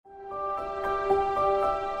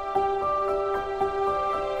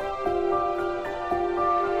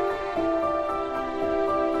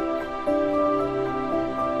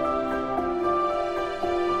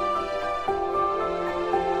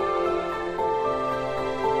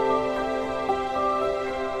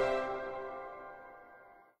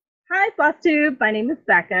Flosstube. My name is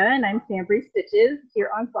Becca, and I'm SamBrie Stitches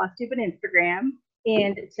here on Flosstuber Instagram.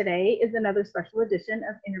 And today is another special edition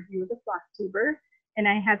of Interview with a Flosstuber. And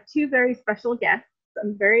I have two very special guests.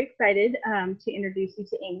 I'm very excited to introduce you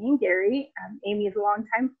to Amy and Gary. Amy is a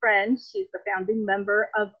longtime friend. She's the founding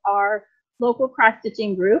member of our local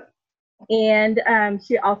cross-stitching group. And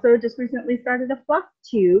she also just recently started a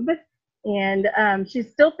Flosstube. And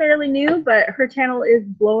she's still fairly new, but her channel is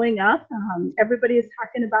blowing up. Everybody is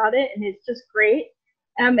talking about it, and it's just great.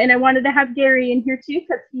 And I wanted to have Gary in here too,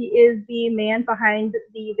 because he is the man behind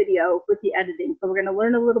the video with the editing. So we're going to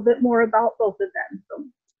learn a little bit more about both of them. So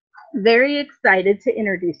very excited to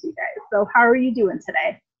introduce you guys. So how are you doing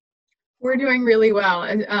today? We're doing really well.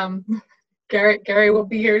 And Gary will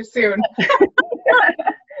be here soon.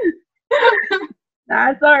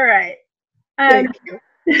 That's all right. Thank you.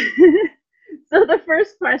 So the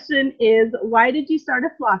first question is, why did you start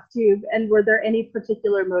a Flosstube, and were there any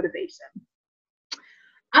particular motivation?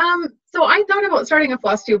 So I thought about starting a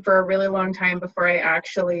Flosstube for a really long time before I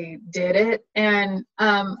actually did it, and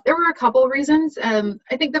there were a couple of reasons.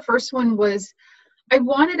 I think the first one was I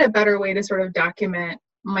wanted a better way to sort of document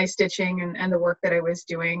my stitching and the work that I was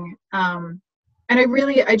doing. And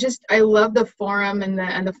I love the forum and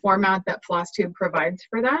the format that Flosstube provides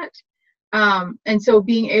for that. And so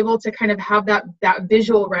being able to kind of have that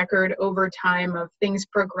visual record over time of things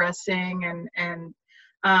progressing and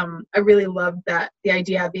I really loved the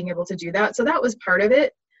idea of being able to do that. So that was part of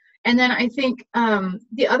it. And then I think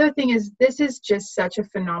the other thing is this is just such a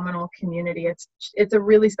phenomenal community. It's a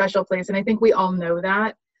really special place, and I think we all know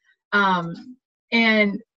that.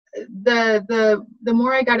 And the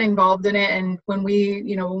more I got involved in it, and when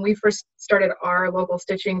we first started our local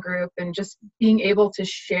stitching group, and just being able to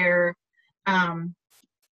share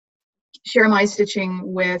my stitching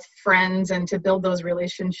with friends and to build those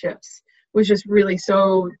relationships was just really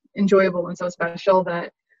so enjoyable and so special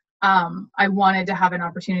that I wanted to have an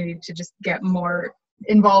opportunity to just get more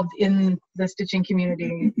involved in the stitching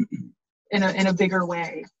community in a bigger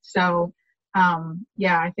way. So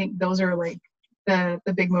yeah, I think those are like the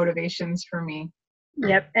big motivations for me.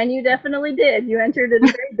 Yep, and you definitely did. You entered in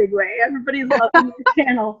a very big way. Everybody's loving your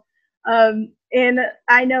channel. And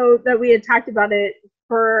I know that we had talked about it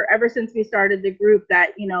ever since we started the group,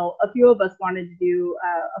 that, a few of us wanted to do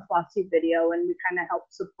a Flosstube video, and we kind of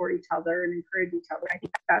helped support each other and encourage each other. I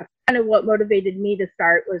think that's kind of what motivated me to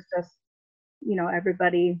start, was just,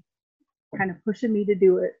 everybody kind of pushing me to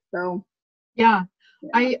do it. So yeah.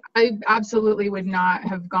 I absolutely would not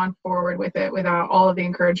have gone forward with it without all of the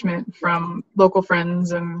encouragement from local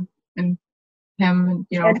friends and him, and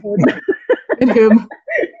and him.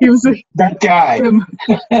 He was that guy.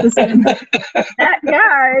 That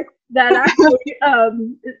guy that actually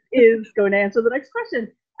is going to answer the next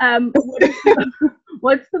question.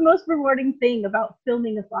 What's the most rewarding thing about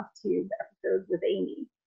filming a Flosstube episode with Amy?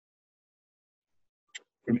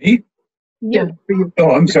 For me? Yeah. For you.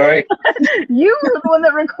 Oh, I'm sorry. You were the one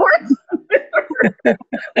that records.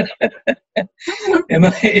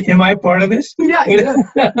 Am I part of this? Yeah.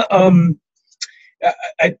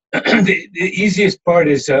 The easiest part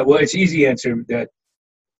is, it's easy answer that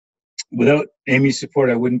without Amy's support,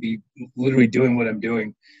 I wouldn't be literally doing what I'm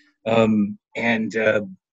doing. And to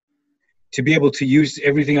be able to use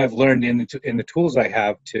everything I've learned in the tools I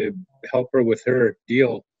have to help her with her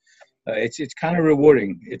deal, it's kind of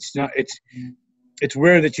rewarding. It's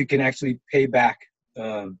rare that you can actually pay back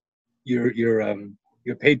your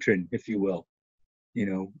patron, if you will,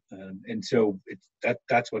 and so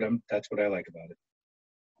that's what I like about it.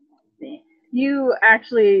 You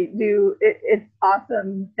actually do. It's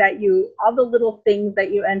awesome that all the little things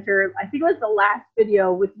that you enter. I think it was the last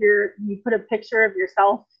video with you put a picture of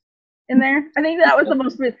yourself in there. I think that was the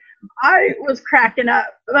most. I was cracking up.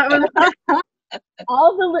 That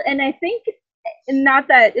was and I think, not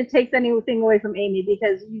that it takes anything away from Amy,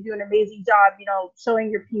 because you do an amazing job, showing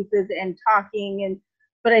your pieces and talking,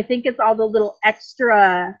 but I think it's all the little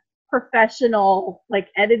extra professional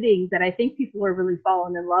editing that I think people are really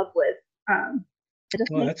falling in love with. It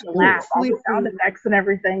just makes you laugh, all the sound effects and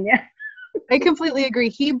everything. Yeah, I completely agree.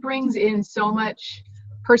 He brings in so much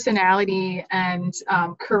personality and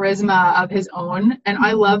charisma of his own, and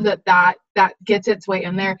I love that gets its way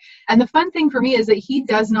in there. And the fun thing for me is that he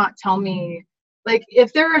does not tell me,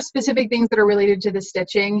 if there are specific things that are related to the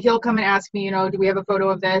stitching, he'll come and ask me, do we have a photo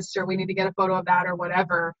of this, or we need to get a photo of that, or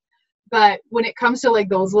whatever. But when it comes to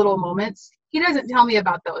those little moments, he doesn't tell me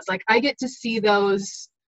about those. I get to see those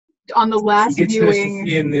on the last viewing.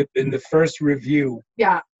 In the first review.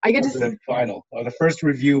 Yeah. I get to the final, or the first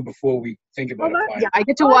review before we think about it. Yeah, I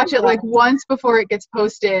get to watch it like once before it gets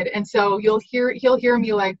posted, and so he'll hear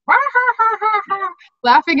me like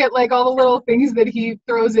laughing at like all the little things that he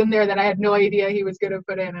throws in there that I had no idea he was going to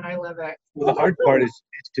put in, and I love it. Well, the hard part is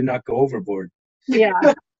to not go overboard. Yeah,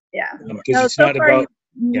 yeah. Because it's not about.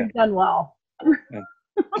 You've done well.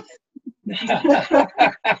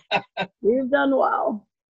 You've done well.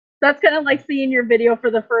 That's kind of like seeing your video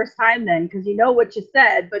for the first time then, because you know what you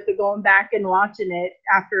said, but to going back and watching it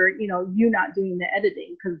after, you not doing the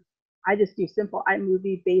editing, because I just do simple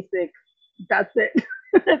iMovie basic. That's it.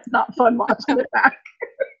 It's not fun watching it back.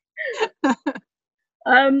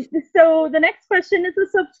 So the next question is a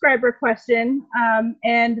subscriber question,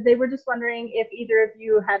 and they were just wondering if either of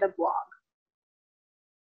you had a blog.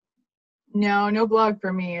 No blog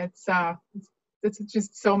for me. It's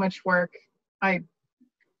just so much work.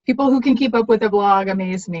 People who can keep up with a blog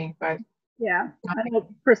amaze me, but yeah, I know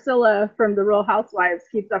Priscilla from the Real Housewives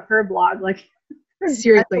keeps up her blog like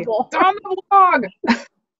seriously. It's on the blog.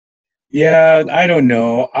 Yeah, I don't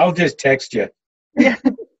know. I'll just text you. Yeah.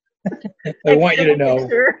 I want you to know.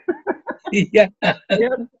 Yeah.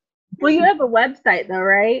 Yep. Well, you have a website though,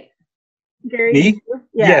 right, Gary? Me?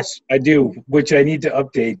 Yeah. Yes, I do, which I need to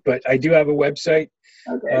update, but I do have a website.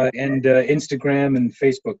 Okay. And Instagram and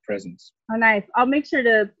Facebook presence. Oh, nice. I'll make sure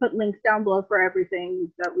to put links down below for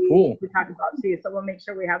everything that we talked about too. So we'll make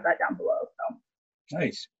sure we have that down below. So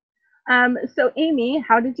nice. So Amy,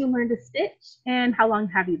 how did you learn to stitch, and how long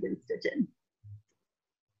have you been stitching?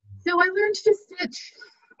 So I learned to stitch.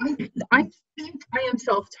 I think I am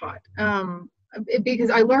self-taught. Because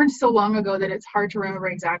I learned so long ago that it's hard to remember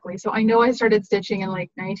exactly. So I know I started stitching in like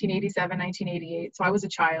 1987, 1988. So I was a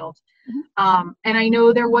child. And I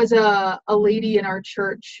know there was a lady in our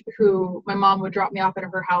church who my mom would drop me off at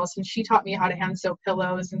her house, and she taught me how to hand sew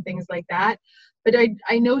pillows and things like that. But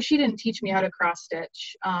I know she didn't teach me how to cross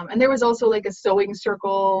stitch. And there was also like a sewing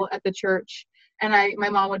circle at the church, and my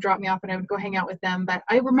mom would drop me off and I would go hang out with them. But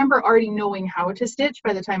I remember already knowing how to stitch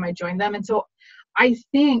by the time I joined them. And so I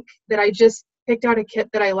think that I just picked out a kit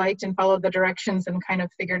that I liked and followed the directions and kind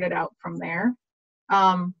of figured it out from there.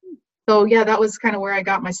 So yeah, that was kind of where I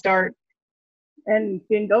got my start. And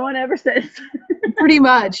been going ever since. Pretty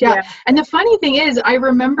much, yeah. And the funny thing is, I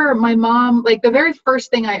remember my mom, like the very first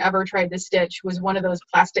thing I ever tried to stitch was one of those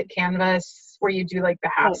plastic canvas where you do like the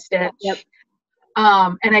half stitch. Yep.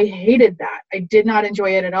 And I hated that. I did not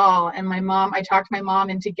enjoy it at all. And I talked my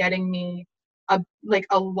mom into getting me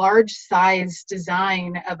a large size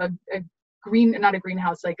design of a not a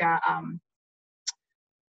greenhouse, like a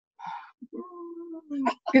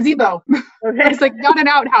gazebo. Okay. It's like not an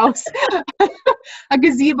outhouse. A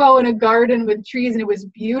gazebo in a garden with trees, and it was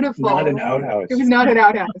beautiful. Not an outhouse. It was not an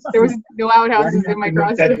outhouse. There was no outhouses in my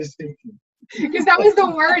CrossStitch. Because that was the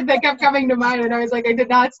word that kept coming to mind, and I was like, I did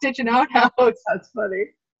not stitch an outhouse. That's funny.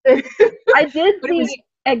 I did see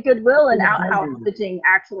at Goodwill an outhouse stitching,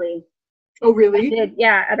 actually. Oh, really? I did,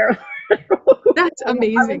 yeah. At our That's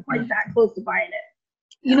amazing. I was like that close to buying it.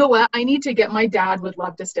 You know what? I need to get, my dad would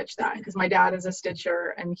love to stitch that, because my dad is a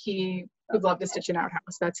stitcher and he would love to stitch an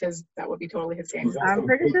outhouse. That would be totally his game. I'm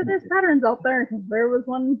pretty sure there's patterns out there. There was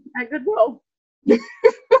one at Goodwill.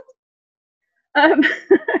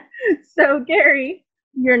 So Gary,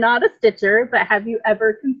 you're not a stitcher, but have you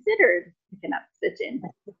ever considered picking up stitching?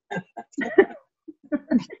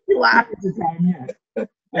 You laugh.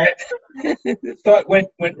 The thought went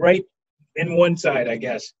right in one side, I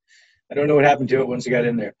guess. I don't know what happened to it once I got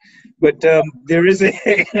in there, but there is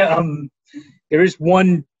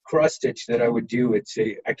one cross stitch that I would do.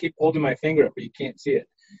 I keep holding my finger up, but you can't see it.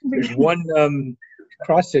 There's one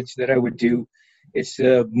cross stitch that I would do. It's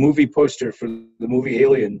a movie poster for the movie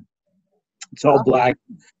Alien. It's all black.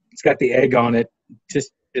 It's got the egg on it.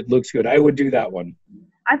 It looks good. I would do that one.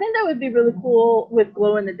 I think that would be really cool with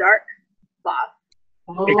glow in the dark cloth.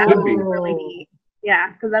 It could be really neat.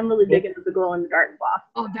 Yeah, because I'm really big into the glow in the dark cloth.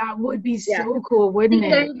 Oh, that would be so cool, wouldn't it?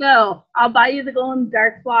 There you go. I'll buy you the glow in the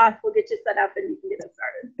dark cloth. We'll get you set up and you can get it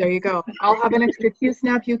started. There you go. I'll have an extra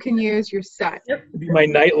Q-snap you can use. You're set. Yep. It'd be my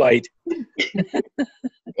nightlight.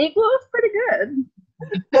 It glows pretty good.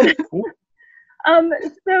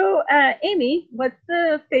 So Amy, what's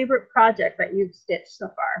the favorite project that you've stitched so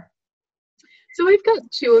far? So we've got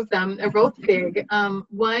two of them. They're both big.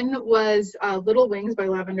 One was Little Wings by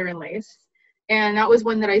Lavender and Lace. And that was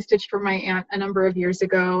one that I stitched for my aunt a number of years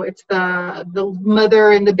ago. It's the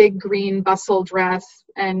mother in the big green bustle dress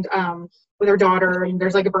and with her daughter, and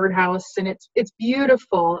there's like a birdhouse, and it's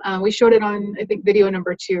beautiful. We showed it on, I think, video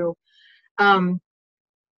number 2. And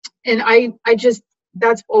I just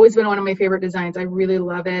that's always been one of my favorite designs. I really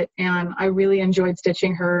love it, and I really enjoyed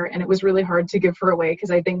stitching her, and it was really hard to give her away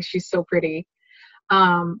because I think she's so pretty.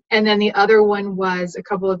 And then the other one was a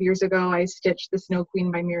couple of years ago, I stitched the Snow Queen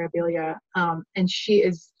by Mirabilia, and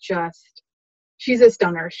she's a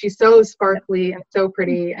stunner. She's so sparkly and so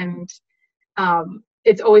pretty, and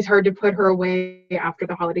it's always hard to put her away after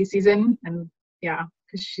the holiday season, and yeah,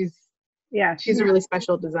 because she's a really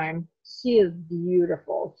special design. She is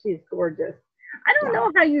beautiful. She's gorgeous. I don't know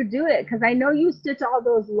how you do it, because I know you stitch all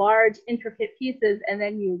those large, intricate pieces and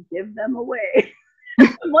then you give them away.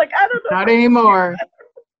 I'm like, I don't know. Not anymore.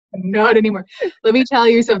 Not anymore. Let me tell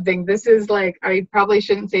you something. This is like, I probably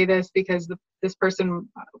shouldn't say this because this person,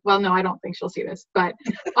 well, no, I don't think she'll see this, but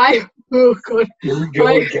oh God. Here we go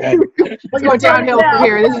again. Let's go downhill from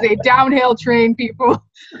here. This is a downhill train, people.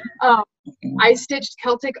 I stitched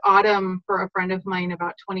Celtic Autumn for a friend of mine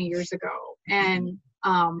about 20 years ago, and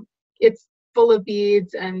it's full of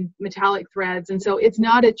beads and metallic threads, and so it's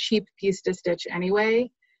not a cheap piece to stitch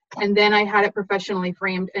anyway. And then I had it professionally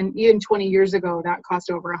framed, and even 20 years ago that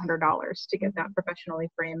cost over $100 to get that professionally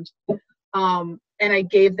framed. And I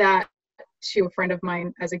gave that to a friend of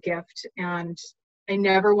mine as a gift, and I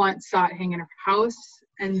never once saw it hang in her house.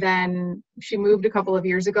 And then she moved a couple of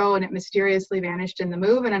years ago, and it mysteriously vanished in the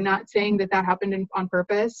move. And I'm not saying that happened on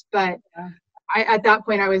purpose, but at that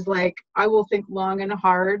point I was like, I will think long and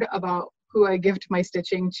hard about who I gift my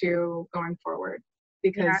stitching to going forward,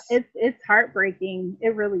 because it's heartbreaking.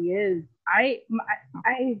 It really is. I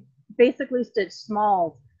basically stitched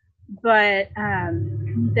smalls, but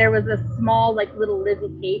there was a small, like, little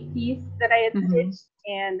Lizzie Kate piece that I had stitched,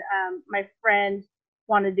 and my friend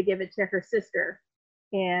wanted to give it to her sister,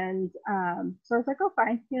 and so I was like, oh,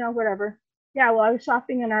 fine, whatever. Yeah, well, I was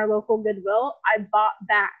shopping in our local Goodwill. I bought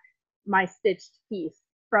back my stitched piece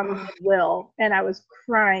from Goodwill, and I was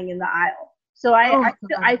crying in the aisle. So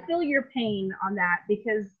I feel your pain on that,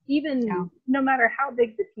 because even no matter how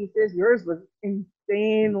big the piece is, yours was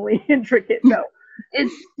insanely intricate, though. It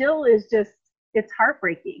still is just, it's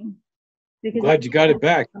heartbreaking. Because glad you got it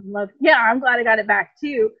back. I'm glad I got it back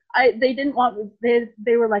too. They didn't want me,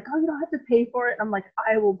 they were like, oh, you don't have to pay for it. I'm like,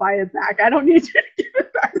 I will buy it back. I don't need you to give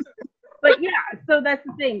it back. But yeah, so that's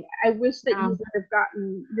the thing. I wish that you would have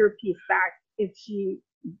gotten your piece back if she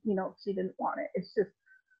didn't want it. It's just,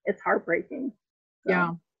 it's heartbreaking.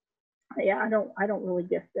 So, I don't really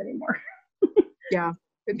gift anymore.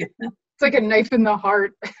 It's like a knife in the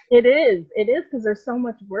heart. It is, because there's so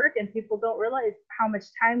much work, and people don't realize how much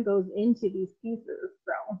time goes into these pieces.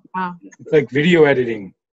 So it's like video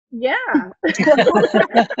editing. Yeah.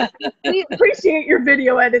 We appreciate your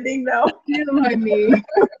video editing, though. You and me.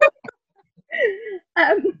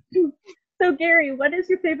 So Gary, what is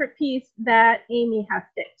your favorite piece that Amy has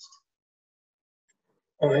stitched?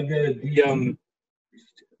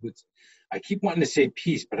 I keep wanting to say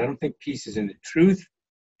peace, but I don't think peace is in it. Truth.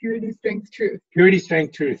 Purity, strength, truth. Purity,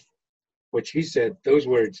 strength, truth. What she said, those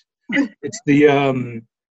words. It's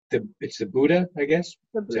it's the Buddha, I guess.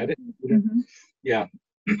 Is that it? Yeah.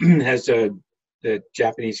 It has the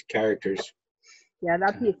Japanese characters. Yeah,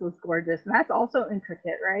 that piece was gorgeous, and that's also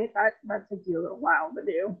intricate, right? That took you a little while to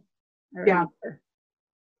do. Yeah.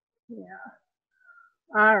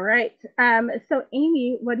 All right. So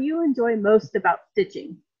Amy, what do you enjoy most about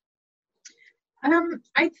stitching?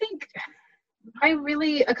 I think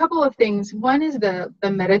a couple of things. One is the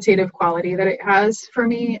meditative quality that it has for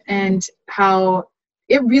me, and how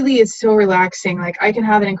it really is so relaxing. Like, I can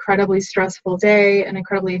have an incredibly stressful day, an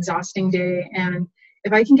incredibly exhausting day, and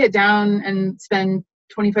if I can get down and spend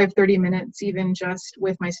 25-30 minutes even just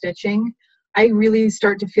with my stitching, I really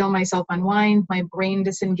start to feel myself unwind. My brain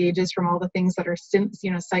disengages from all the things that are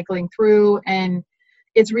cycling through, and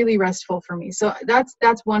it's really restful for me. So that's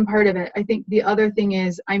one part of it. I think the other thing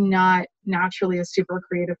is, I'm not naturally a super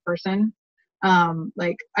creative person.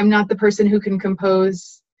 Like, I'm not the person who can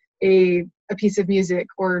compose a piece of music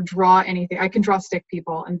or draw anything. I can draw stick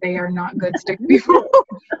people, and they are not good stick people.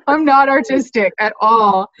 I'm not artistic at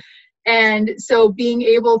all. And so being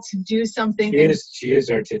able to do something, she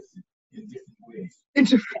is artistic in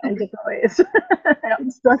different ways.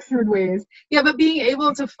 In structured ways. Yeah, but being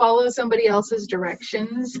able to follow somebody else's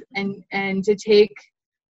directions and to take,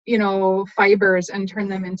 fibers and turn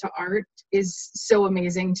them into art is so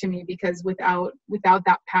amazing to me, because without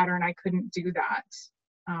that pattern, I couldn't do that.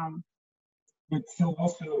 But she'll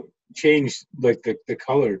also change, like, the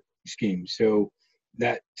color scheme, so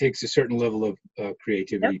that takes a certain level of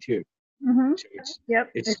creativity too. So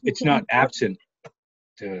it's not absent.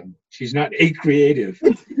 She's not a creative.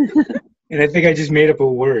 And I think I just made up a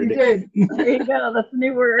word. You did. There you go. That's a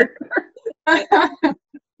new word.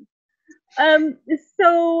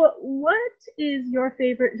 So what is your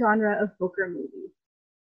favorite genre of book or movie?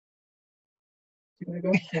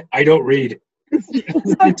 I don't read.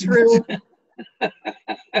 It's not true.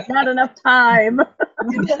 Not enough time.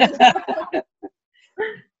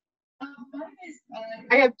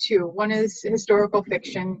 I have two. One is historical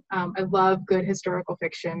fiction. I love good historical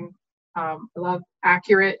fiction. I love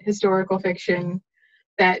accurate historical fiction.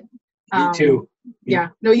 That Me too. yeah.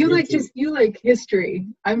 No, you Me like too. you like history.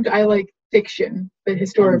 I like fiction, but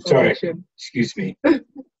historical sorry. fiction. Excuse me.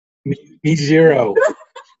 Me zero.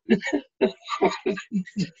 He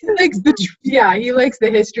likes he likes the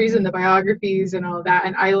histories and the biographies and all that,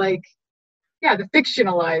 and I like the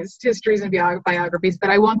fictionalized histories and biographies, but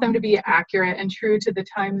I want them to be accurate and true to the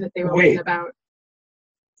time that they were written about.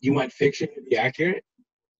 You want fiction to be accurate?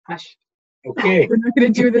 Hush. Okay. We're not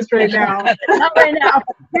going to do this right now. Not right now.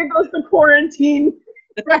 Here goes the quarantine.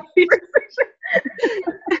 Right.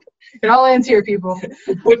 It all ends here, people.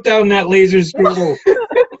 Put down that laser scribble.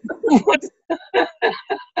 What?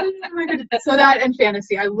 So that and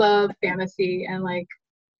fantasy. I love fantasy, and like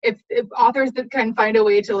if authors that can find a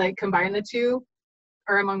way to like combine the two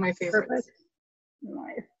are among my favorites. Perfect.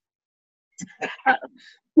 Nice.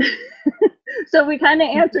 So we kind of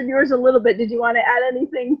answered yours a little bit. Did you want to add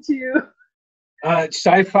anything to?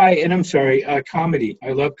 Sci-fi, and I'm sorry, comedy. I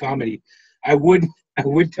love comedy. I would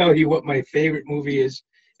tell you what my favorite movie is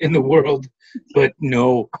in the world, but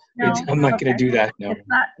no, I'm not going to do that. No, it's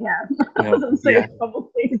not. Yeah, no, I was gonna say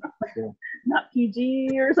probably not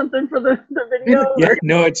PG or something for the video. Yeah,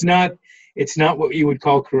 no, it's not. It's not what you would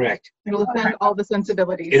call correct. It'll offend all the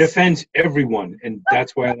sensibilities. It offends everyone, and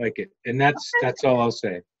that's why I like it. And that's all I'll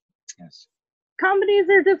say. Yes. Comedies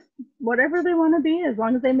are just whatever they want to be, as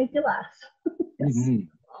long as they make you laugh. Yes. Mm-hmm.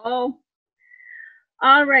 Oh,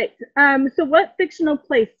 all right. So what fictional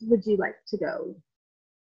place would you like to go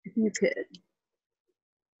if you could?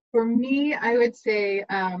 For me, I would say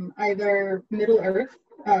either Middle Earth,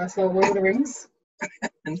 so Lord of the Rings.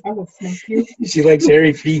 I will smoke you. She likes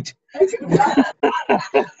hairy feet.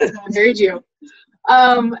 Very Jew.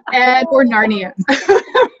 And or Narnia.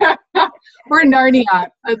 Or Narnia.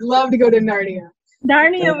 I'd love to go to Narnia.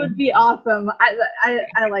 Narnia would be awesome.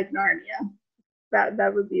 I like Narnia.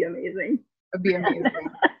 That would be amazing. That'd be amazing.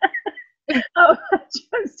 Oh,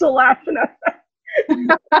 I'm still laughing at that.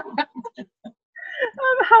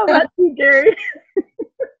 How about you, Gary?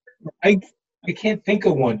 I can't think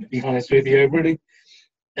of one, to be honest with you. I really,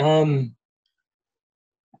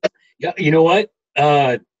 yeah, you know what?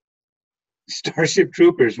 Starship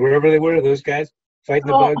Troopers, wherever they were, those guys fighting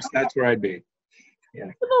the bugs, that's where I'd be.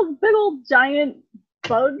 Yeah. Those big old giant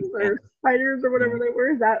bugs or spiders or whatever they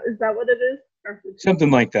were. Is that what it is?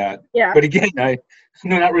 Something like that. Yeah. But again, no,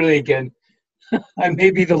 not really again. I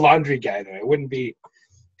may be the laundry guy, though. I wouldn't be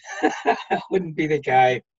the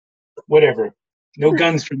guy, whatever. No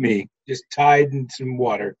guns for me, just Tide and some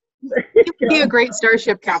water. You would be a great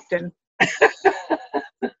starship captain.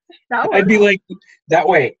 I'd be like, that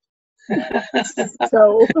way.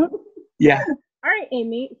 So. Yeah. All right,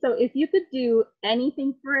 Amy. So if you could do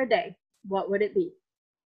anything for a day, what would it be?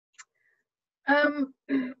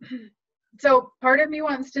 So part of me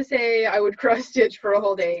wants to say I would cross stitch for a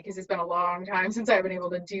whole day because it's been a long time since I've been able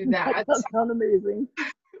to do that. That does sound amazing.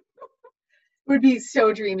 Would be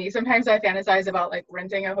so dreamy. Sometimes I fantasize about like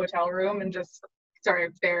renting a hotel room and just, sorry,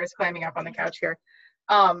 bears climbing up on the couch here,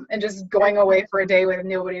 and just going away for a day with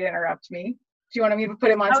nobody to interrupt me. Do you want me to put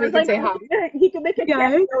him on so he can say hi? He can make a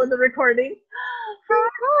cameo in the recording.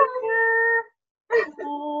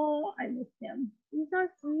 Oh, I miss him. He's so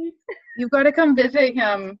sweet. You've got to come visit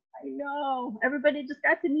him. I know. Everybody just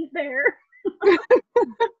got to meet Bear.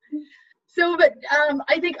 So, but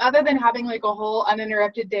I think other than having like a whole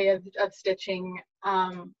uninterrupted day of stitching,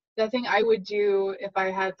 the thing I would do if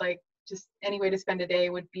I had like just any way to spend a day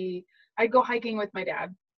would be I'd go hiking with my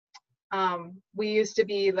dad. We used to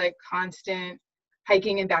be like constant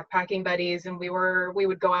hiking and backpacking buddies, and we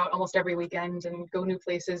would go out almost every weekend and go new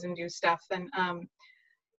places and do stuff. And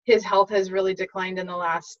his health has really declined in the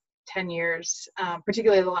last 10 years,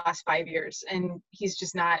 particularly the last 5 years, and he's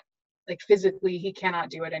just not, like, physically he cannot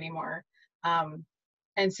do it anymore.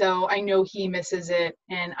 And so I know he misses it,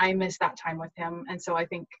 and I miss that time with him. And so I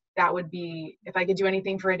think that would be, if I could do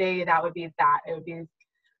anything for a day, that would be that. It would be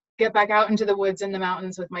get back out into the woods and the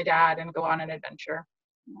mountains with my dad and go on an adventure.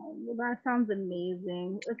 Oh, well, that sounds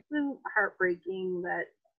amazing. It's so heartbreaking that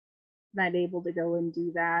not able to go and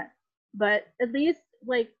do that. But at least,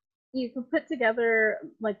 like, you could put together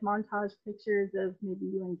like montage pictures of maybe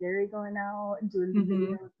you and Gary going out and doing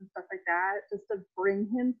videos and stuff like that, just to bring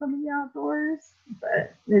him some of the outdoors.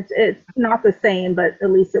 But it's not the same, but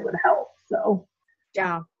at least it would help. So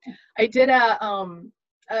yeah, I did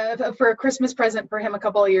for a Christmas present for him a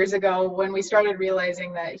couple of years ago when we started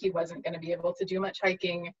realizing that he wasn't going to be able to do much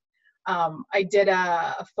hiking. I did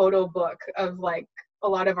a photo book of like a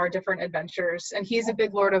lot of our different adventures, and he's a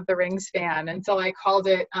big Lord of the Rings fan, and so I called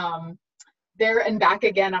it There and Back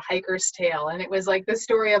Again, A Hiker's Tale, and it was like the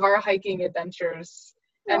story of our hiking adventures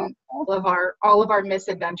and all of our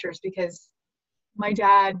misadventures, because my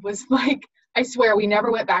dad was like, I swear we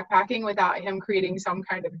never went backpacking without him creating some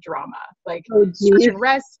kind of drama, like search and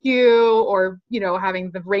rescue, or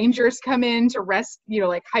having the rangers come in to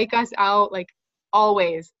like hike us out, like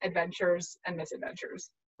always adventures and misadventures.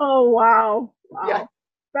 Oh wow. Yeah.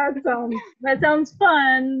 That sounds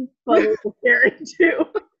fun, but it's scary too.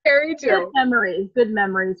 Scary too. Good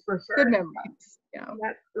memories for sure. Good memories. Yeah.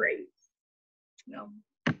 That's great. No.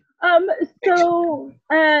 So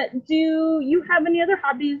do you have any other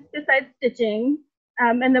hobbies besides stitching?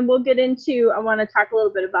 And then we'll get into, I want to talk a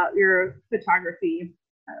little bit about your photography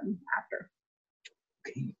after.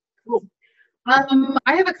 Okay, cool.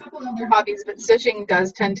 I have a couple other hobbies, but stitching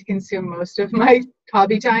does tend to consume most of my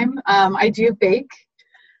hobby time. I do bake,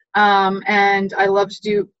 and I love to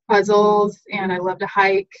do puzzles, and I love to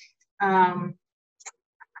hike.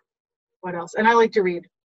 What else? And I like to read.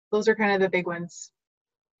 Those are kind of the big ones.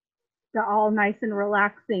 They're all nice and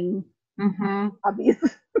relaxing hobbies.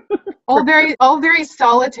 all very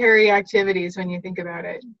solitary activities when you think about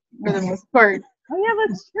it, for the most part. Oh yeah,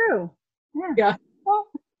 that's true. Yeah. Well,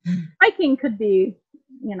 hiking could be,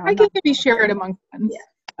 hiking can be shared among friends. Yeah.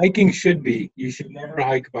 Hiking should be. You should never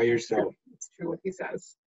hike by yourself. That's true what he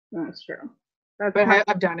says. That's true. But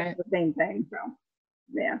I've done it. The same thing. So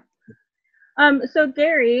yeah. So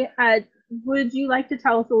Gary, would you like to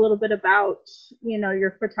tell us a little bit about,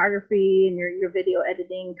 your photography and your video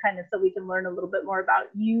editing, kind of, so we can learn a little bit more about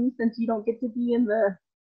you, since you don't get to be in the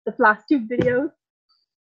Flosstube videos?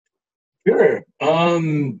 Sure.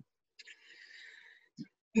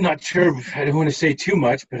 Not sure. I don't want to say too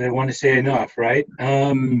much, but I want to say enough, right?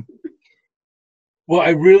 Well,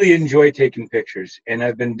 I really enjoy taking pictures, and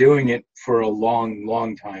I've been doing it for a long,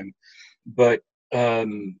 long time, but I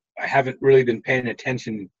haven't really been paying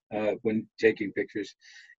attention when taking pictures,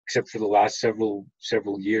 except for the last several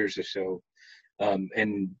years or so. I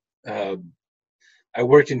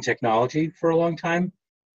worked in technology for a long time.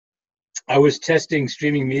 I was testing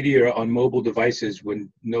streaming media on mobile devices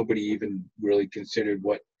when nobody even really considered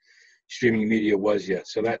what streaming media was yet.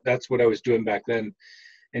 So that's what I was doing back then.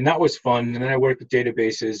 And that was fun. And then I worked with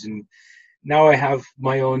databases, and now I have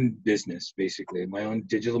my own business, basically, my own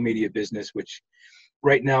digital media business, which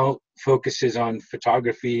right now focuses on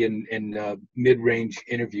photography and mid-range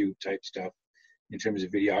interview type stuff in terms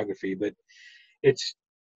of videography. But it's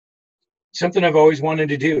something I've always wanted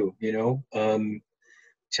to do,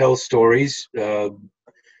 tell stories. I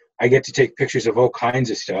get to take pictures of all kinds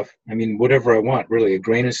of stuff. I mean, whatever I want, really. A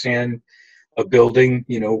grain of sand, a building,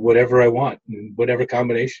 whatever I want, whatever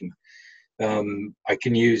combination. I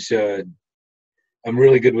can use, I'm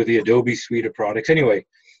really good with the Adobe suite of products. Anyway,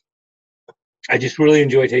 I just really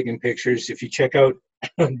enjoy taking pictures. If you check out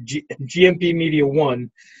GMP Media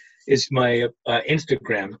 1 is my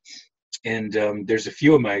Instagram, and there's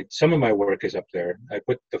some of my work is up there. I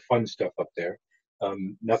put the fun stuff up there.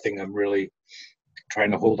 Nothing I'm really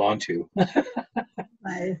trying to hold on to.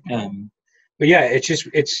 Nice. But yeah,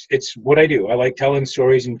 it's what I do. I like telling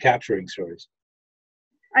stories and capturing stories.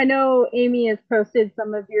 I know Amy has posted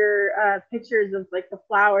some of your pictures of like the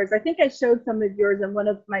flowers. I think I showed some of yours in one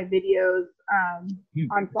of my videos on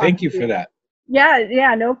Flosstuber. Thank you for that.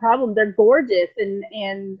 Yeah, no problem. They're gorgeous, and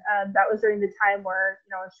that was during the time where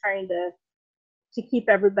I was trying to keep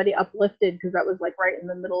everybody uplifted, because that was like right in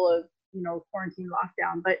the middle of quarantine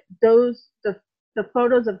lockdown. But the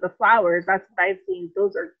photos of the flowers, that's what I've seen.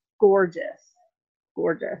 Those are gorgeous.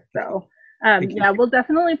 So yeah, we'll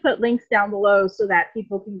definitely put links down below so that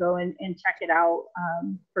people can go and check it out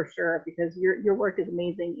for sure, because your work is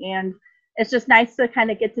amazing, and it's just nice to kind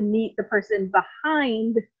of get to meet the person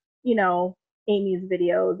behind Amy's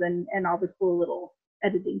videos and all the cool little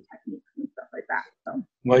editing techniques and stuff like that. So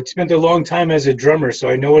well, I spent a long time as a drummer, so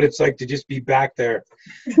I know what it's like to just be back there.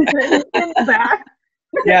 Back.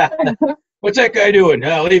 Yeah. What's that guy doing?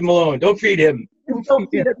 No, leave him alone. Don't feed him. Don't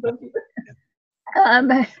feed him.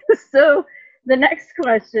 So the next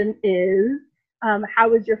question is, how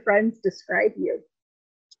would your friends describe you?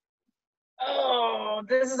 Oh,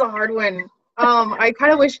 this is a hard one. I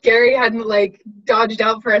kind of wish Gary hadn't dodged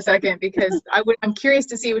out for a second, because I'm curious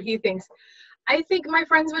to see what he thinks. I think my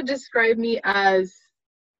friends would describe me as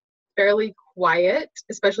fairly quiet,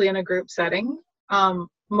 especially in a group setting.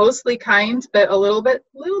 mostly kind, but a little bit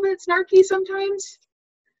snarky sometimes.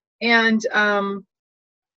 And I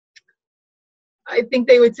think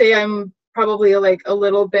they would say I'm probably like a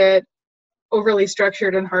little bit overly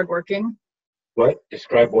structured and hardworking. What?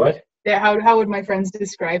 Describe what? Yeah, how would my friends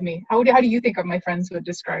describe me? How do you think of my friends would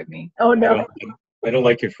describe me? Oh no. I don't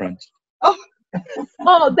like your friends. Oh,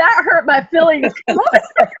 oh, that hurt my feelings. come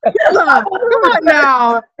on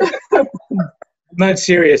now. I'm not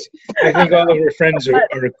serious. I think all of her friends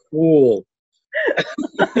are cool.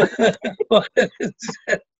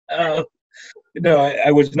 No,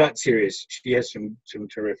 I was not serious. She has some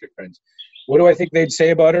terrific friends. What do I think they'd say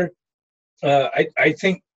about her? I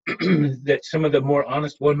think that some of the more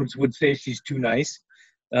honest ones would say she's too nice,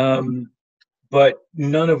 but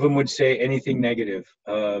none of them would say anything negative.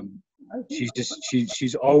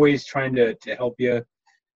 She's always trying to help you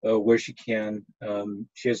where she can.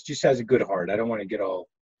 She just has a good heart. I don't want to get all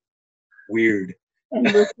weird.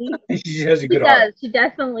 She has a good heart. She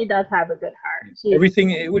definitely does have a good heart. Everything,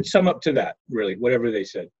 it would sum up to that, really, whatever they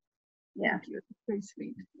said. Yeah. Very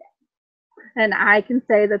sweet. And I can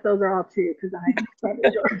say that those are all true because I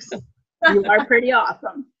started yours. You are pretty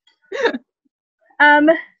awesome.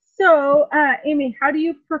 So, Amy, how do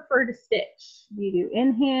you prefer to stitch? Do you do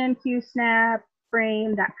in-hand, Q-snap,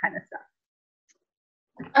 frame, that kind of stuff?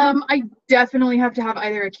 I definitely have to have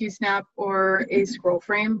either a Q-snap or a scroll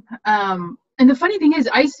frame. And the funny thing is,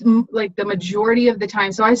 like the majority of the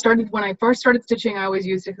time, so when I first started stitching, I always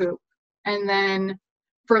used a hoop. And then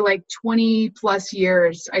for like 20 plus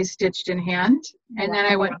years, I stitched in hand. And then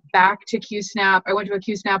I went back to Q-snap. I went to a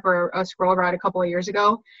Q-snap or a scroll rod a couple of years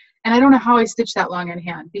ago. And I don't know how I stitch that long in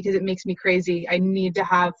hand because it makes me crazy. I need to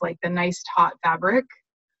have like the nice taut fabric.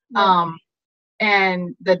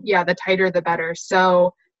 And the tighter, the better.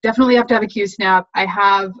 So definitely have to have a Q-snap. I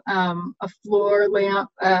have a floor lamp,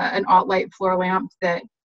 an alt-light floor lamp that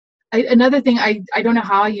another thing, I don't know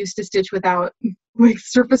how I used to stitch without like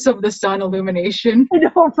surface of the sun illumination. I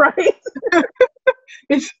know, right? I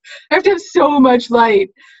have to have so much light.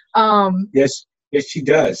 Yes, she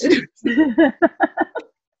does.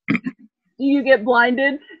 You get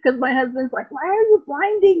blinded? Because my husband's like, why are you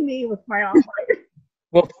blinding me with my alt-light?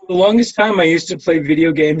 Well, for the longest time, I used to play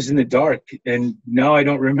video games in the dark, and now I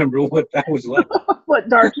don't remember what that was like. What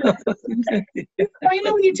darkness?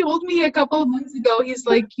 Finally, he told me a couple of months ago, he's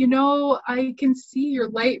like, I can see your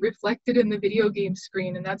light reflected in the video game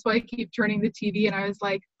screen, and that's why I keep turning the TV. And I was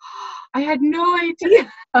like, I had no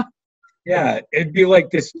idea. Yeah, it'd be like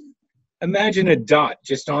this. Imagine a dot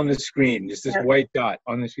just on the screen, just this white dot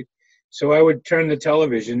on the screen. So I would turn the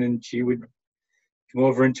television, and she would come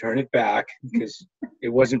over and turn it back because it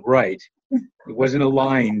wasn't right. It wasn't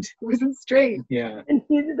aligned. It wasn't straight. Yeah. It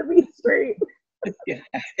needed to be straight. Yeah.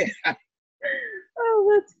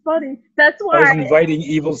 Oh, that's funny. That's why I was inviting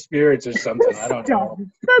evil spirits or something. I don't know.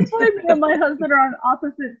 That's why me and my husband are on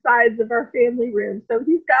opposite sides of our family room. So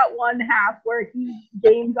he's got one half where he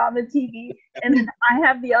games on the TV, and then I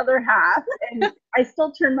have the other half, and I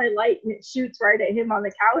still turn my light and it shoots right at him on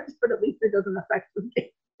the couch, but at least it doesn't affect the game.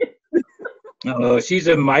 Oh, she's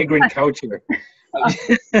a migrant coucher.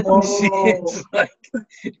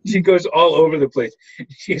 She goes all over the place.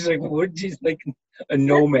 She's like a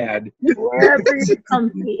nomad. Wherever you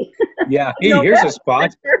come me. Yeah. Hey, here's a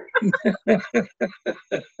spot. That's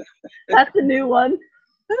a new one.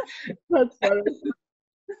 That's funny.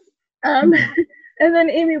 And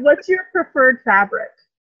then Amy, what's your preferred fabric?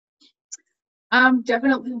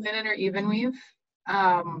 Definitely linen or even weave.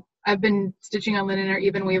 I've been stitching on linen or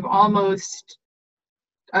even weave almost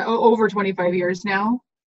over 25 years now.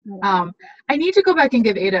 I need to go back and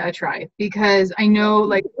give Ada a try because I know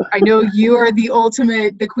you are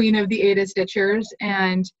the queen of the Ada stitchers,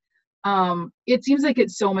 and it seems like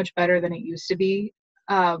it's so much better than it used to be.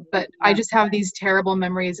 But I just have these terrible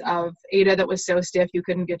memories of Ada that was so stiff you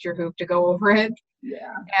couldn't get your hoop to go over it.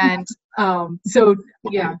 Yeah. And so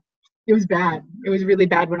yeah, it was bad. It was really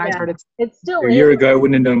bad when I started. It's still a year ago, I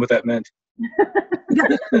wouldn't have known what that meant.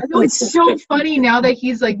 It's so funny now that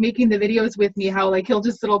he's like making the videos with me, how like he'll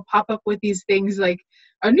just pop up with these things like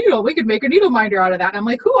a needle, we could make a needle minder out of that. And I'm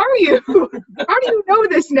like, who are you? How do you know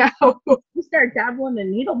this now? You start dabbling in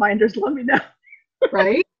needle minders, let me know.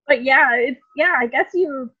 Right? But I guess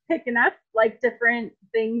you're picking up like different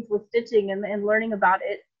things with stitching and learning about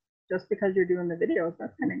it just because you're doing the videos.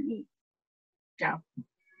 That's kind of neat. Yeah.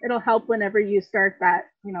 It'll help whenever you start that,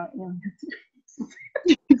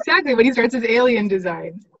 Exactly, when he starts his alien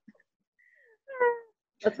design.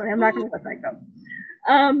 That's funny. I'm not going to let that go.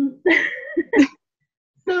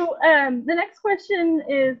 So the next question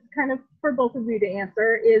is kind of for both of you to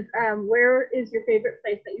answer is where is your favorite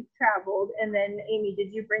place that you've traveled? And then Amy,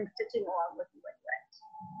 did you bring stitching along with you when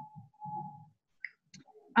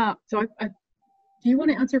you went? So do you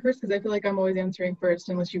want to answer first? Because I feel like I'm always answering first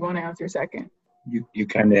unless you want to answer second. You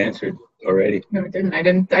kind of answered already. No, it didn't. I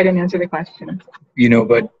didn't answer the question. You know,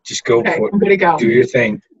 but just go for it. I'm gonna go. Do your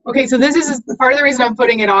thing. Okay, so this is part of the reason I'm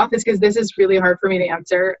putting it off is because this is really hard for me to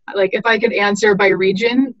answer. Like if I could answer by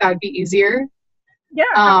region, that'd be easier.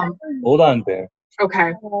 Yeah. Hold on, Bear.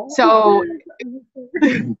 Okay, so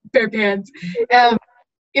Bear pants.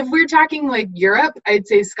 If we're talking like Europe, I'd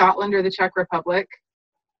say Scotland or the Czech Republic.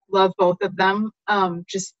 Love both of them.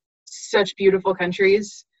 Just such beautiful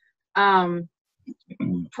countries.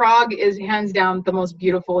 Prague is hands down the most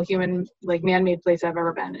beautiful man-made place I've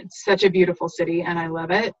ever been. It's such a beautiful city and I love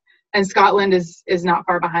it. And Scotland is not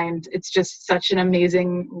far behind. It's just such an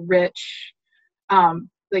amazing, rich,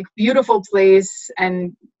 beautiful place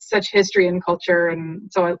and such history and culture.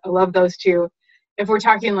 And so I love those two. If we're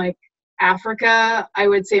talking like Africa, I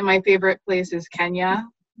would say my favorite place is Kenya.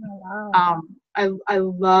 Oh, wow. I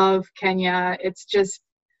love Kenya. It's just,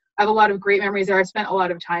 I have a lot of great memories there. I spent a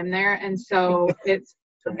lot of time there. And so it's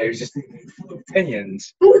I was just thinking full of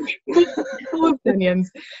opinions. Full of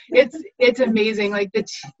opinions. It's amazing. Like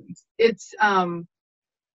it's an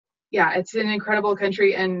incredible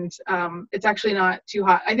country and it's actually not too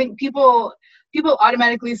hot. I think people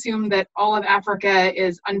automatically assume that all of Africa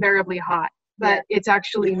is unbearably hot, but it's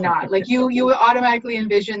actually not. Like you automatically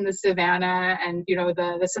envision the savannah and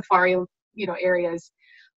the safari areas.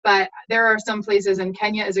 But there are some places, and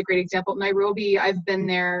Kenya is a great example. Nairobi, I've been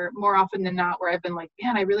there more often than not, where I've been like,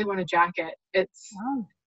 man, I really want a jacket.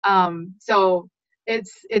 So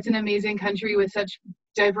it's an amazing country with such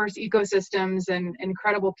diverse ecosystems and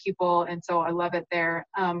incredible people, and so I love it there.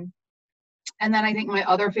 And then I think my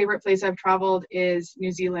other favorite place I've traveled is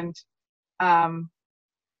New Zealand.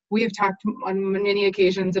 We have talked on many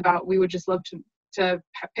occasions about we would just love to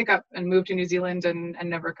pick up and move to New Zealand and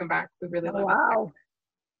never come back. We really love it. Wow.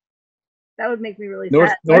 That would make me really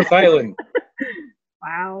sad. North Island.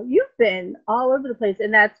 Wow, you've been all over the place,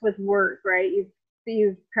 and that's with work, right?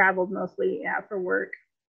 You've traveled mostly for work.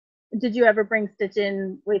 Did you ever bring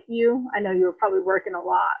stitching with you? I know you were probably working a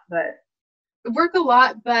lot, but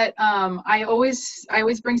I always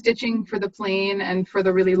bring stitching for the plane and for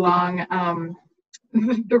the really long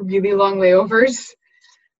layovers.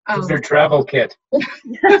 It's their travel kit.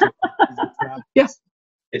 Yes.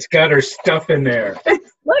 It's got her stuff in there.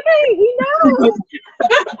 Look at it, he knows.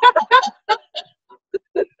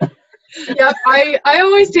 Yep, I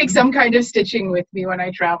always take some kind of stitching with me when I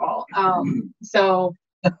travel. So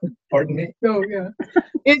Pardon me? Oh yeah.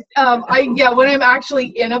 When I'm actually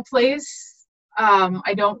in a place,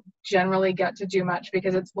 I don't generally get to do much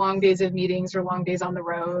because it's long days of meetings or long days on the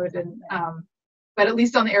road, and but at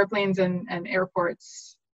least on the airplanes and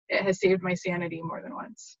airports, it has saved my sanity more than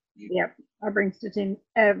once. Yep, I bring stitching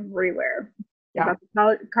everywhere. Yeah. At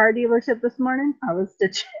the car dealership this morning, I was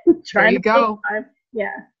stitching. There you go.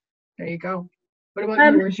 Yeah. There you go. What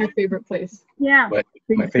about you? Where's your favorite place? Yeah.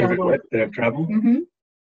 My favorite what that I've traveled? Mm-hmm.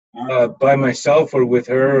 By myself or with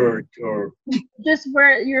her or just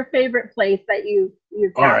where your favorite place that you've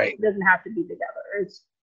all right. It doesn't have to be together.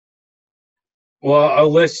 Well, I'll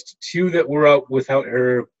list two that were out without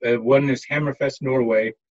her. One is Hammerfest,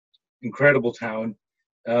 Norway, incredible town.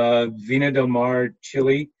 Vina del Mar,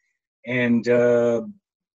 Chile, and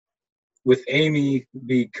with Amy,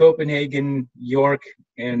 the Copenhagen, York,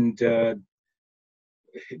 and again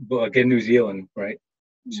New Zealand, right?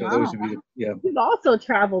 So wow. Those would be He's also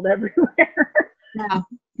traveled everywhere. Yeah,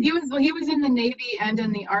 he was in the Navy and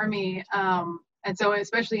in the Army, and so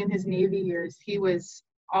especially in his Navy years, he was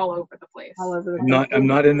all over the place. All over the place. I'm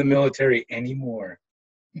not in the military anymore.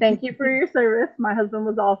 Thank you for your service. My husband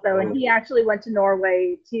was also, and he actually went to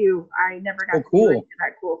Norway too. I never got to do any of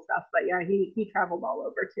that cool stuff, but yeah, he traveled all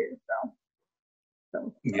over too.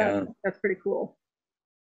 So yeah, that's pretty cool.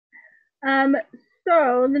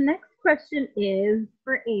 So the next question is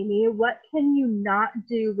for Amy. What can you not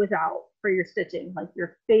do without for your stitching? Like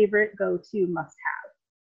your favorite go-to must-have?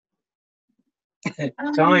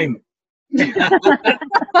 Time. I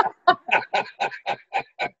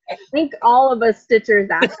think all of us stitchers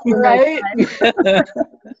ask for right.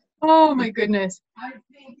 Oh my goodness. I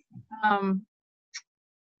think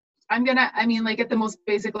at the most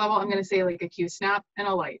basic level, I'm gonna say like a Q-snap and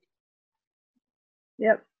a light.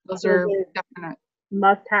 Yep. Those are definite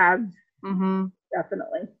must-haves. Mm-hmm.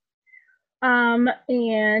 Definitely.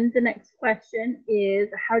 And the next question is,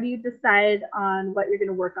 how do you decide on what you're going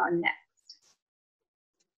to work on next?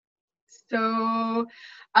 So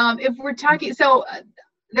if we're talking,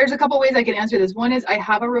 there's a couple ways I can answer this. One is I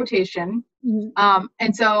have a rotation.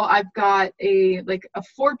 And so I've got a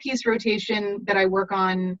 4-piece rotation that I work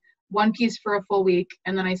on, 1 piece for a full week,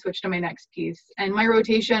 and then I switch to my next piece. And my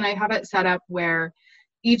rotation, I have it set up where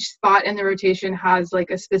each spot in the rotation has like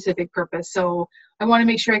a specific purpose. So I want to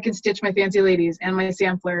make sure I can stitch my fancy ladies and my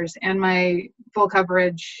samplers and my full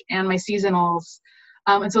coverage and my seasonals.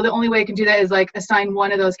 And so the only way I can do that is like assign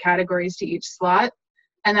one of those categories to each slot,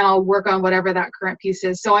 and then I'll work on whatever that current piece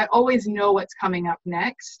is. So I always know what's coming up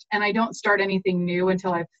next, and I don't start anything new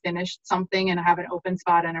until I've finished something and I have an open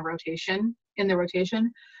spot and a rotation in the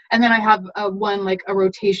rotation. And then I have a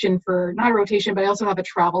rotation for, not a rotation, but I also have a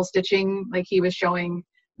travel stitching like he was showing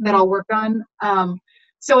that I'll work on.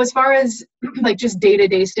 So as far as like just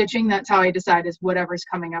day-to-day stitching, that's how I decide is whatever's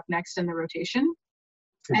coming up next in the rotation.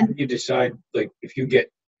 And you decide, like, if you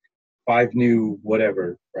get 5 new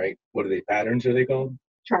whatever, right? What are they, patterns are they called?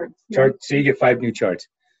 Charts. So you get 5 new charts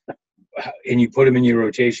and you put them in your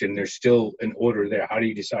rotation. There's still an order there. How do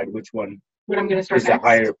you decide which one what I'm going to start is next? a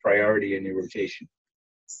higher priority in your rotation?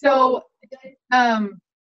 So I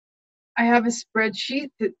have a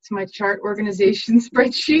spreadsheet. That's my chart organization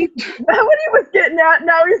spreadsheet. That's what he was getting at.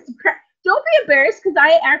 No, don't be embarrassed, because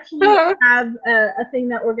I actually have a thing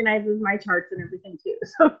that organizes my charts and everything too.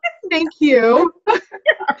 So thank you.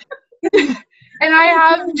 And I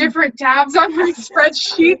have different tabs on my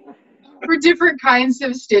spreadsheet for different kinds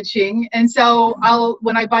of stitching. And so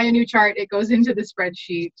when I buy a new chart, it goes into the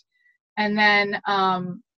spreadsheet. And then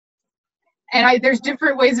there's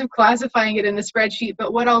different ways of classifying it in the spreadsheet,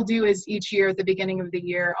 but what I'll do is each year at the beginning of the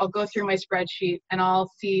year, I'll go through my spreadsheet and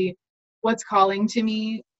I'll see what's calling to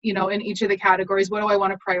me, in each of the categories. What do I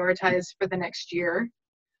want to prioritize for the next year?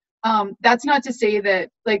 That's not to say that,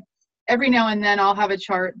 like, every now and then I'll have a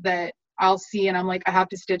chart that I'll see and I'm like, I have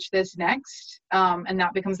to stitch this next. And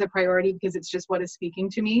that becomes the priority because it's just what is speaking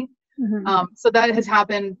to me. So that has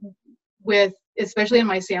happened especially in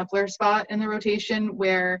my sampler spot in the rotation,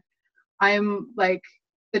 where I'm like,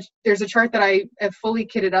 there's a chart that I have fully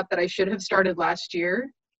kitted up that I should have started last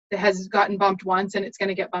year that has gotten bumped once, and it's going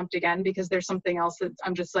to get bumped again because there's something else that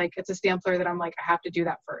I'm just like, it's a sampler that I'm like, I have to do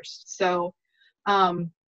that first. So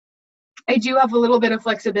I do have a little bit of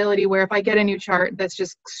flexibility where if I get a new chart that's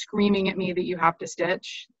just screaming at me that you have to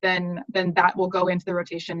stitch, then that will go into the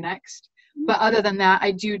rotation next. But other than that,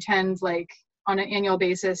 I do tend, like, on an annual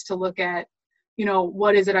basis to look at,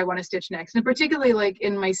 what is it I want to stitch next? And particularly like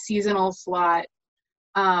in my seasonal slot,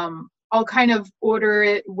 I'll kind of order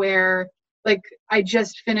it where, like, I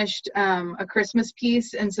just finished a Christmas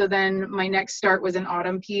piece, and so then my next start was an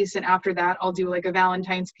autumn piece, and after that I'll do like a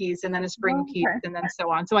Valentine's piece and then a spring piece and then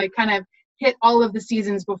so on. So I kind of hit all of the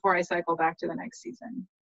seasons before I cycle back to the next season.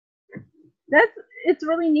 It's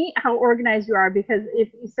really neat how organized you are, because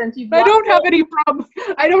since you've I don't have any problem.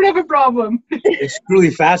 I don't have a problem. It's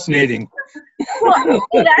really fascinating. Well,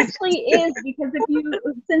 it actually is, because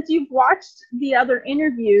since you've watched the other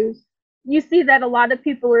interviews, you see that a lot of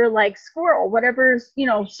people are like, squirrel, whatever's,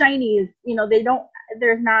 shiny is,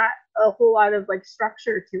 there's not a whole lot of like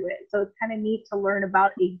structure to it. So it's kind of neat to learn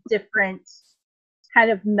about a different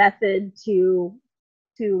kind of method to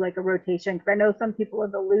like a rotation. Because I know some people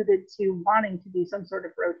have alluded to wanting to do some sort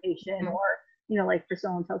of rotation, or, like for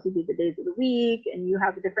someone tells you the days of the week and you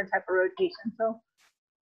have a different type of rotation. So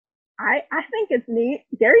I think it's neat.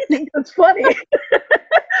 Gary thinks it's funny.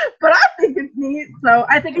 But I think it's neat, so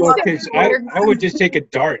I think it's I would just take a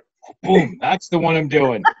dart. Boom, that's the one I'm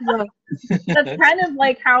doing. That's kind of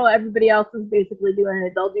like how everybody else is basically doing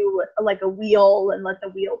it. They'll do like a wheel and let the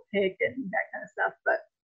wheel pick and that kind of stuff. But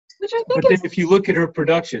then if you look at her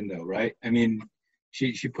production, though, right? I mean,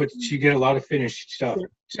 she get a lot of finished stuff.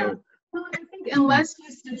 So well, I think unless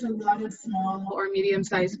you stitch a lot of small or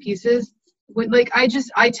medium-sized pieces,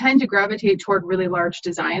 I tend to gravitate toward really large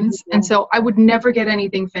designs, and so I would never get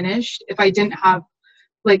anything finished if I didn't have,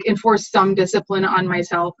 like, enforce some discipline on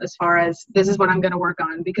myself as far as this is what I'm going to work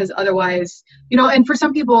on, because otherwise, and for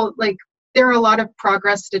some people, like, there are a lot of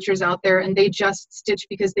progress stitchers out there and they just stitch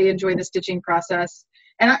because they enjoy the stitching process,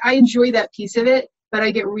 and I enjoy that piece of it, but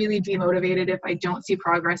I get really demotivated if I don't see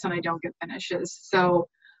progress and I don't get finishes. So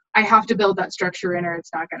I have to build that structure in or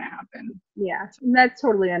it's not going to happen. Yeah, that's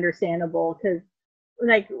totally understandable, because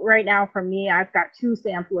like right now for me, I've got 2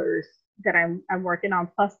 samplers that I'm working on,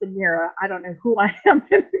 plus the mirror. I don't know who I am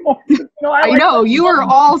anymore. I know you were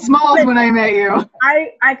all smalls when I met you.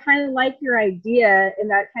 I kind of like your idea, and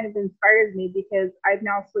that kind of inspires me, because I've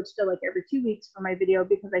now switched to like every 2 weeks for my video,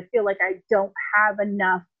 because I feel like I don't have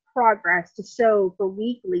enough progress to show for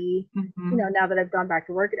weekly, now that I've gone back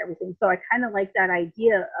to work and everything. So I kind of like that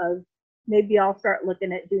idea of maybe I'll start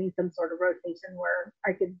looking at doing some sort of rotation where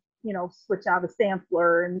I could, you know, switch out a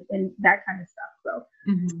sampler and that kind of stuff. So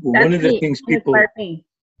Well, one of the things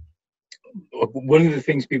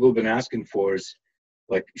people have been asking for is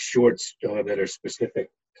like shorts that are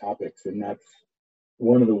specific topics, and that's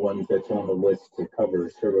one of the ones that's on the list to cover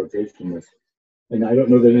is her rotation list. And I don't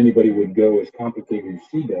know that anybody would go as complicated as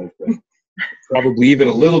she does, but probably even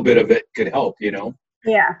a little bit of it could help, you know?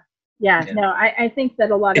 Yeah. No, I think that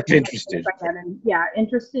a lot of people interested.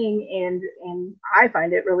 Interesting, and I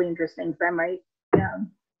find it really interesting. So I might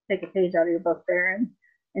take a page out of your book there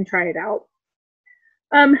and try it out.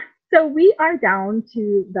 So we are down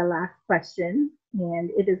to the last question, and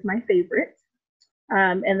it is my favorite.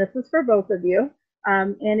 And this is for both of you.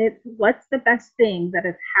 And it's, what's the best thing that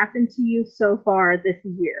has happened to you so far this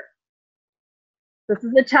year? This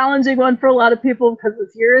is a challenging one for a lot of people because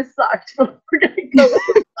this year has sucked. But we're going to go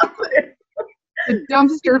with it. The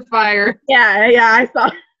dumpster fire. Yeah, I saw.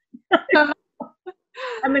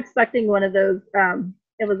 I'm expecting one of those.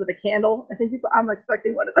 It was a candle. I think I'm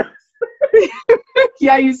expecting one of those.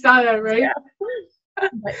 Yeah, you saw that, right? Yeah.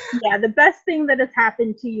 But yeah, the best thing that has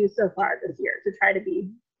happened to you so far this year, to try to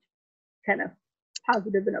be kind of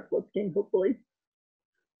positive and uplifting, hopefully.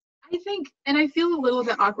 I think, and I feel a little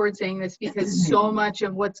bit awkward saying this because so much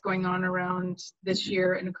of what's going on around this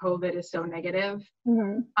year and COVID is so negative.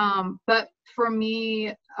 But for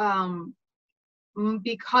me,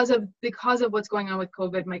 because of what's going on with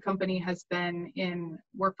COVID, my company has been in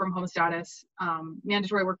work from home status,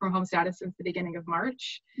 mandatory work from home status since the beginning of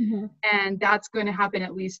March. And that's going to happen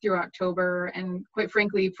at least through October. And quite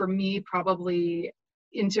frankly, for me, probably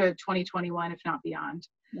into 2021, if not beyond.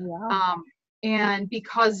 Wow. And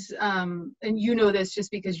because, and you know this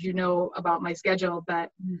just because you know about my schedule,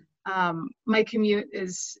 but my commute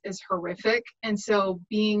is horrific. And so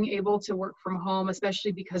being able to work from home,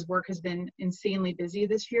 especially because work has been insanely busy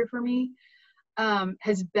this year for me,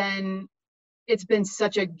 it's been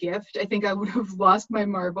such a gift. I think I would have lost my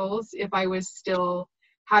marbles if I was still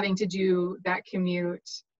having to do that commute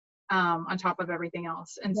on top of everything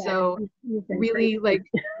else. And so really like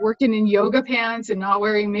working in yoga pants and not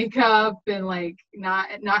wearing makeup and like not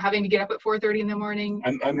having to get up at 4:30 in the morning.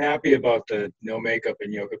 I'm happy about the no makeup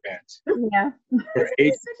and yoga pants. Yeah. For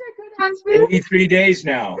 83 days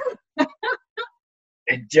now.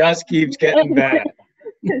 It just keeps getting better.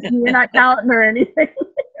 You're not counting or anything.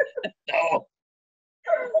 No.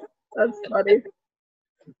 That's funny.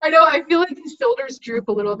 I know, I feel like his shoulders droop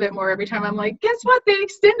a little bit more every time I'm like, guess what? They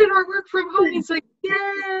extended our work from home. He's like,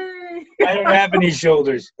 yay! I don't have any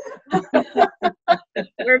shoulders.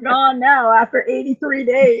 They're gone now after 83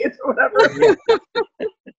 days or whatever.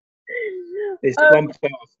 They slumped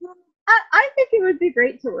off. I think it would be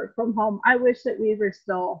great to work from home. I wish that we were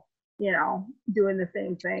still, doing the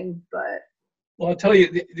same thing, but. Well, I'll tell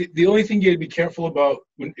you, the only thing you got to be careful about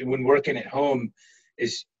when working at home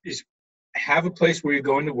is have a place where you're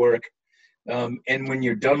going to work, and when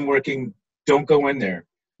you're done working, don't go in there.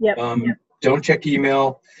 Don't check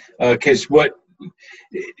email, because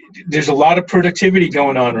there's a lot of productivity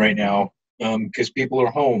going on right now, because people are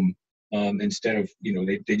home, instead of,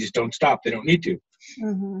 they just don't stop. They don't need to.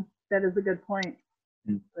 That is a good point.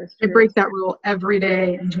 I break that rule every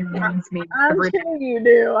day, and it reminds me. I'm sure you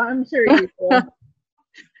do. I'm sure you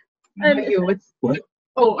do. What?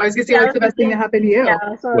 Oh, I was gonna say, what's the best thing that happened to you? Yeah,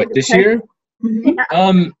 what, this year?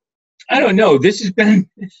 I don't know. This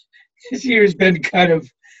year has been kind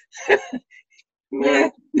of.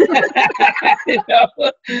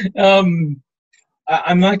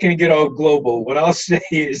 I'm not going to get all global. What I'll say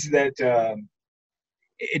is that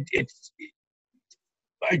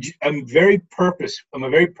I'm a very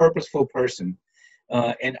purposeful person,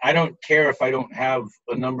 and I don't care if I don't have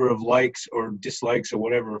a number of likes or dislikes or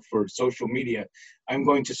whatever for social media. I'm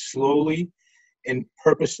going to slowly and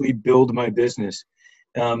purposely build my business.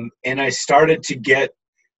 And I started to get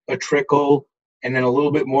a trickle and then a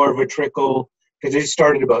little bit more of a trickle, because it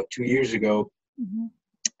started about 2 years ago.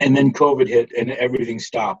 And then COVID hit and everything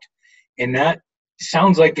stopped. And that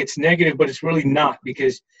sounds like it's negative, but it's really not,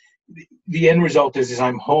 because the end result is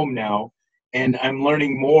I'm home now and I'm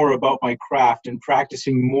learning more about my craft and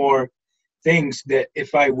practicing more things that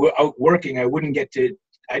if I were out working, I wouldn't get to.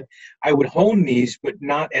 I would hone these, but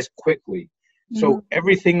not as quickly. So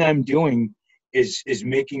everything I'm doing is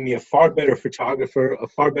making me a far better photographer, a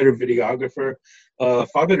far better videographer, a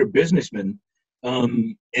far better businessman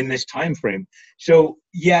in this time frame. So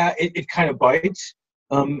yeah, it kind of bites,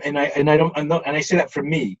 and I say that for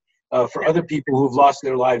me. For other people who've lost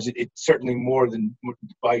their lives, it's certainly more than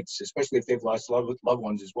bites, especially if they've lost loved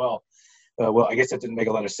ones as well. Well, I guess that didn't make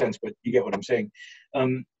a lot of sense, but you get what I'm saying.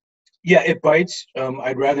 Yeah, it bites.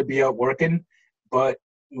 I'd rather be out working, but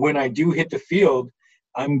when I do hit the field,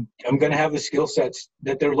 I'm gonna have the skill sets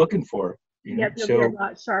that they're looking for. Yep, you'll be a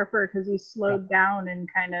lot sharper because you slowed down and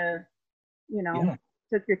kind of,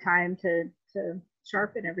 took your time to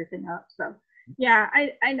sharpen everything up. So yeah,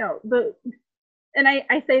 I know. And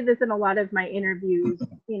I say this in a lot of my interviews,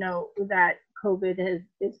 that COVID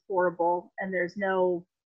is horrible, and there's not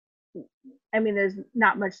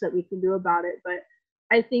much that we can do about it, but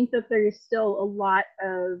I think that there's still a lot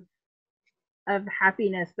of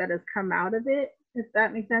happiness that has come out of it, if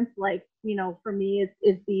that makes sense. Like, for me,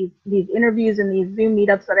 it's these interviews and these Zoom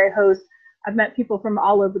meetups that I host. I've met people from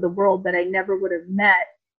all over the world that I never would have met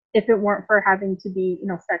if it weren't for having to be,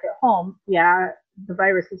 stuck at home. Yeah, the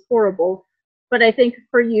virus is horrible, but I think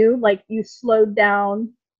for you, like, you slowed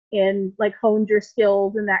down and like honed your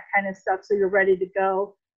skills and that kind of stuff, so you're ready to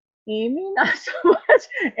go. Amy, not so much.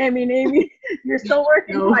 Amy, you're still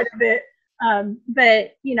working quite a bit.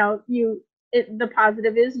 But the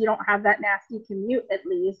positive is you don't have that nasty commute, at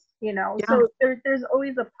least, so there's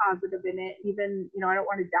always a positive in it. Even, I don't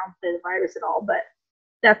want to downplay the virus at all, but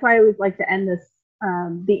that's why I always like to end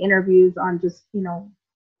the interviews on just,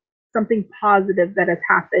 something positive that has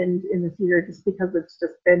happened in this year, just because it's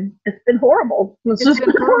been horrible. It's just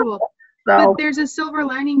been horrible. So, but there's a silver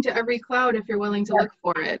lining to every cloud if you're willing to look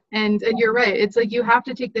for it. And you're right. It's like you have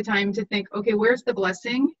to take the time to think, okay, where's the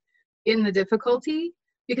blessing in the difficulty?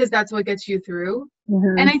 Because that's what gets you through.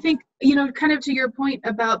 Mm-hmm. And I think, kind of to your point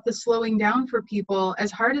about the slowing down for people,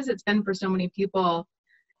 as hard as it's been for so many people,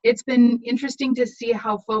 it's been interesting to see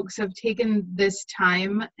how folks have taken this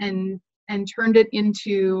time and turned it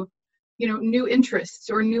into, new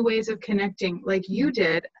interests or new ways of connecting, like you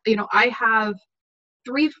did. I have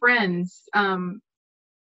 3 friends, 4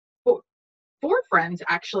 friends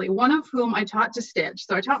actually, one of whom I taught to stitch.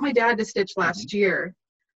 So I taught my dad to stitch last year.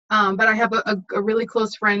 But I have a really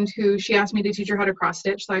close friend who she asked me to teach her how to cross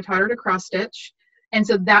stitch. So I taught her to cross stitch. And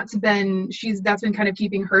so that's been kind of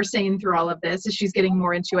keeping her sane through all of this as she's getting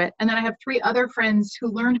more into it. And then I have 3 other friends who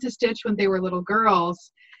learned to stitch when they were little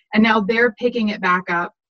girls. And now they're picking it back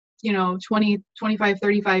up, 20, 25,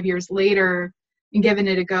 35 years later and giving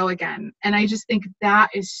it a go again. And I just think that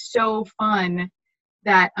is so fun,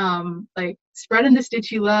 that like spreading the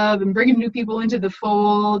stitch you love and bringing new people into the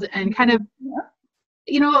fold and kind of,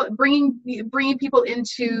 bringing people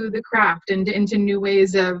into the craft and into new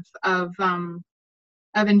ways of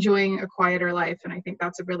enjoying a quieter life. And I think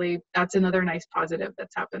that's another nice positive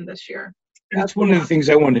that's happened this year. That's one of the things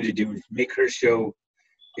I wanted to do, is make her show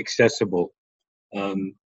accessible.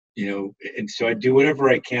 And so I do whatever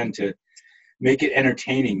I can to make it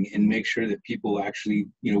entertaining and make sure that people actually,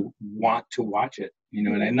 want to watch it,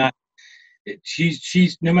 and I'm not,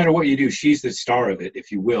 she's no matter what you do, she's the star of it,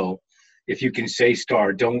 if you will. If you can say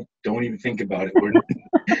star, don't even think about it.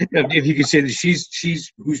 If you can say that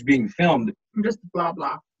she's who's being filmed, I'm just blah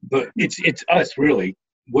blah. But it's us, really.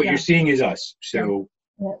 What you're seeing is us. So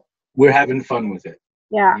we're having fun with it.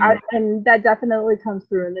 Yeah, and that definitely comes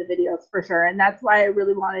through in the videos for sure. And that's why I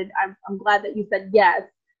really wanted. I'm glad that you said yes,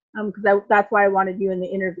 because that's why I wanted you in the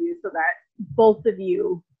interview, so that both of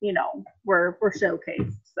you, were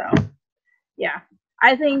showcased. So yeah,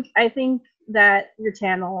 I think that your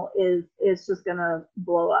channel is just gonna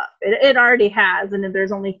blow up. It already has, and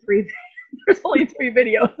there's only 3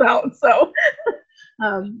 videos out. So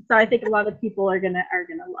so I think a lot of people are gonna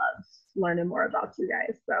love learning more about you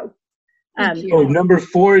guys. So number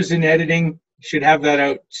 4 is in editing. Should have that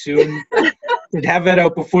out soon. Should have that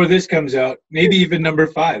out before this comes out. Maybe even number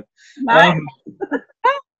 5.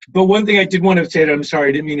 But one thing I did want to say, I'm sorry,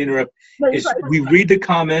 I didn't mean to interrupt, is we read the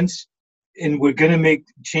comments, and we're going to make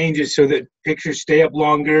changes so that pictures stay up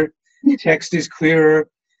longer, text is clearer,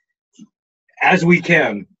 as we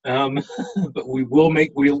can. But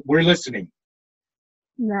we're listening.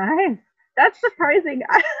 Nice. That's surprising.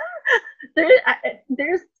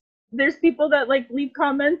 There's people that like leave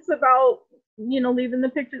comments about, leaving the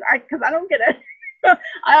pictures, because I don't get it.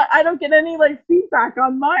 I don't get any like feedback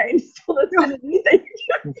on mine, so that's gonna be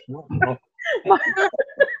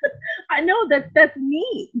I know that's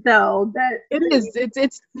neat though. That it is.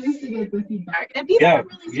 It's nice to get the feedback, and people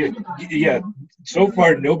yeah. So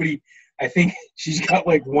far, nobody. I think she's got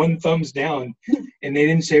like 1 thumbs down, and they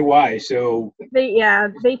didn't say why. So they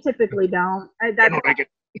typically don't.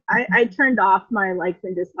 I turned off my likes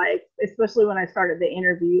and dislikes, especially when I started the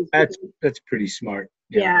interviews. That's pretty smart.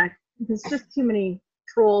 Yeah. There's just too many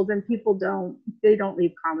trolls, and people don't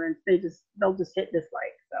leave comments. They'll just hit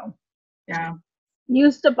dislike. So yeah,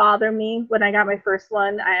 used to bother me when I got my first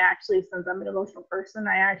one. I actually, since I'm an emotional person,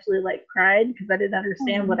 I actually like cried because I didn't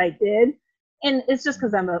understand what I did. and it's just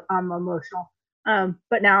because I'm emotional.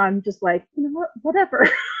 But now I'm just like, you know what, whatever.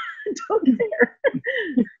 Don't care.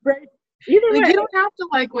 Right? Either Like, way, you don't have to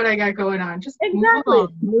like what I got going on. Just exactly.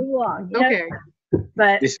 Move along. Yeah. Okay.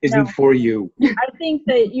 But This isn't for you. I think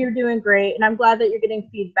that you're doing great, and I'm glad that you're getting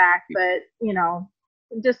feedback. But you know,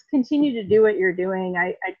 just continue to do what you're doing.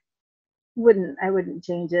 I wouldn't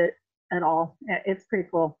change it at all. It's pretty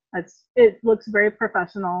cool. It looks very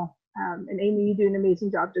professional. And Amy, you do an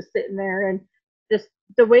amazing job just sitting there, and just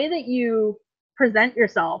the way that you present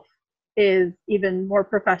yourself is even more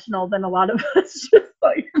professional than a lot of us just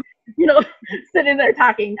like, you know, sitting there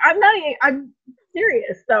talking. I'm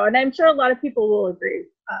serious though, and I'm sure a lot of people will agree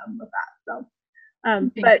with that.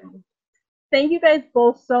 So, but thank you guys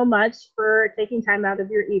both so much for taking time out of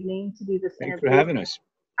your evening to do this Thanks interview. for having us.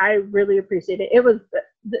 I really appreciate it. It was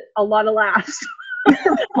a lot of laughs,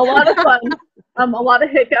 a lot of fun, a lot of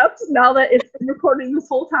hiccups. Now that it's been recording this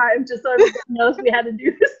whole time, just so everybody knows we had to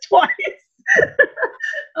do this twice.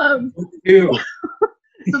 So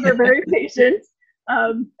they're very patient,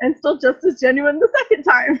 and still just as genuine the second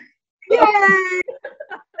time. Yay!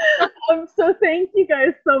 So thank you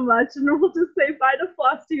guys so much, and we'll just say bye to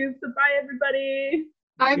Flosstubes. So bye, everybody.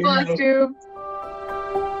 Bye, Flosstubes.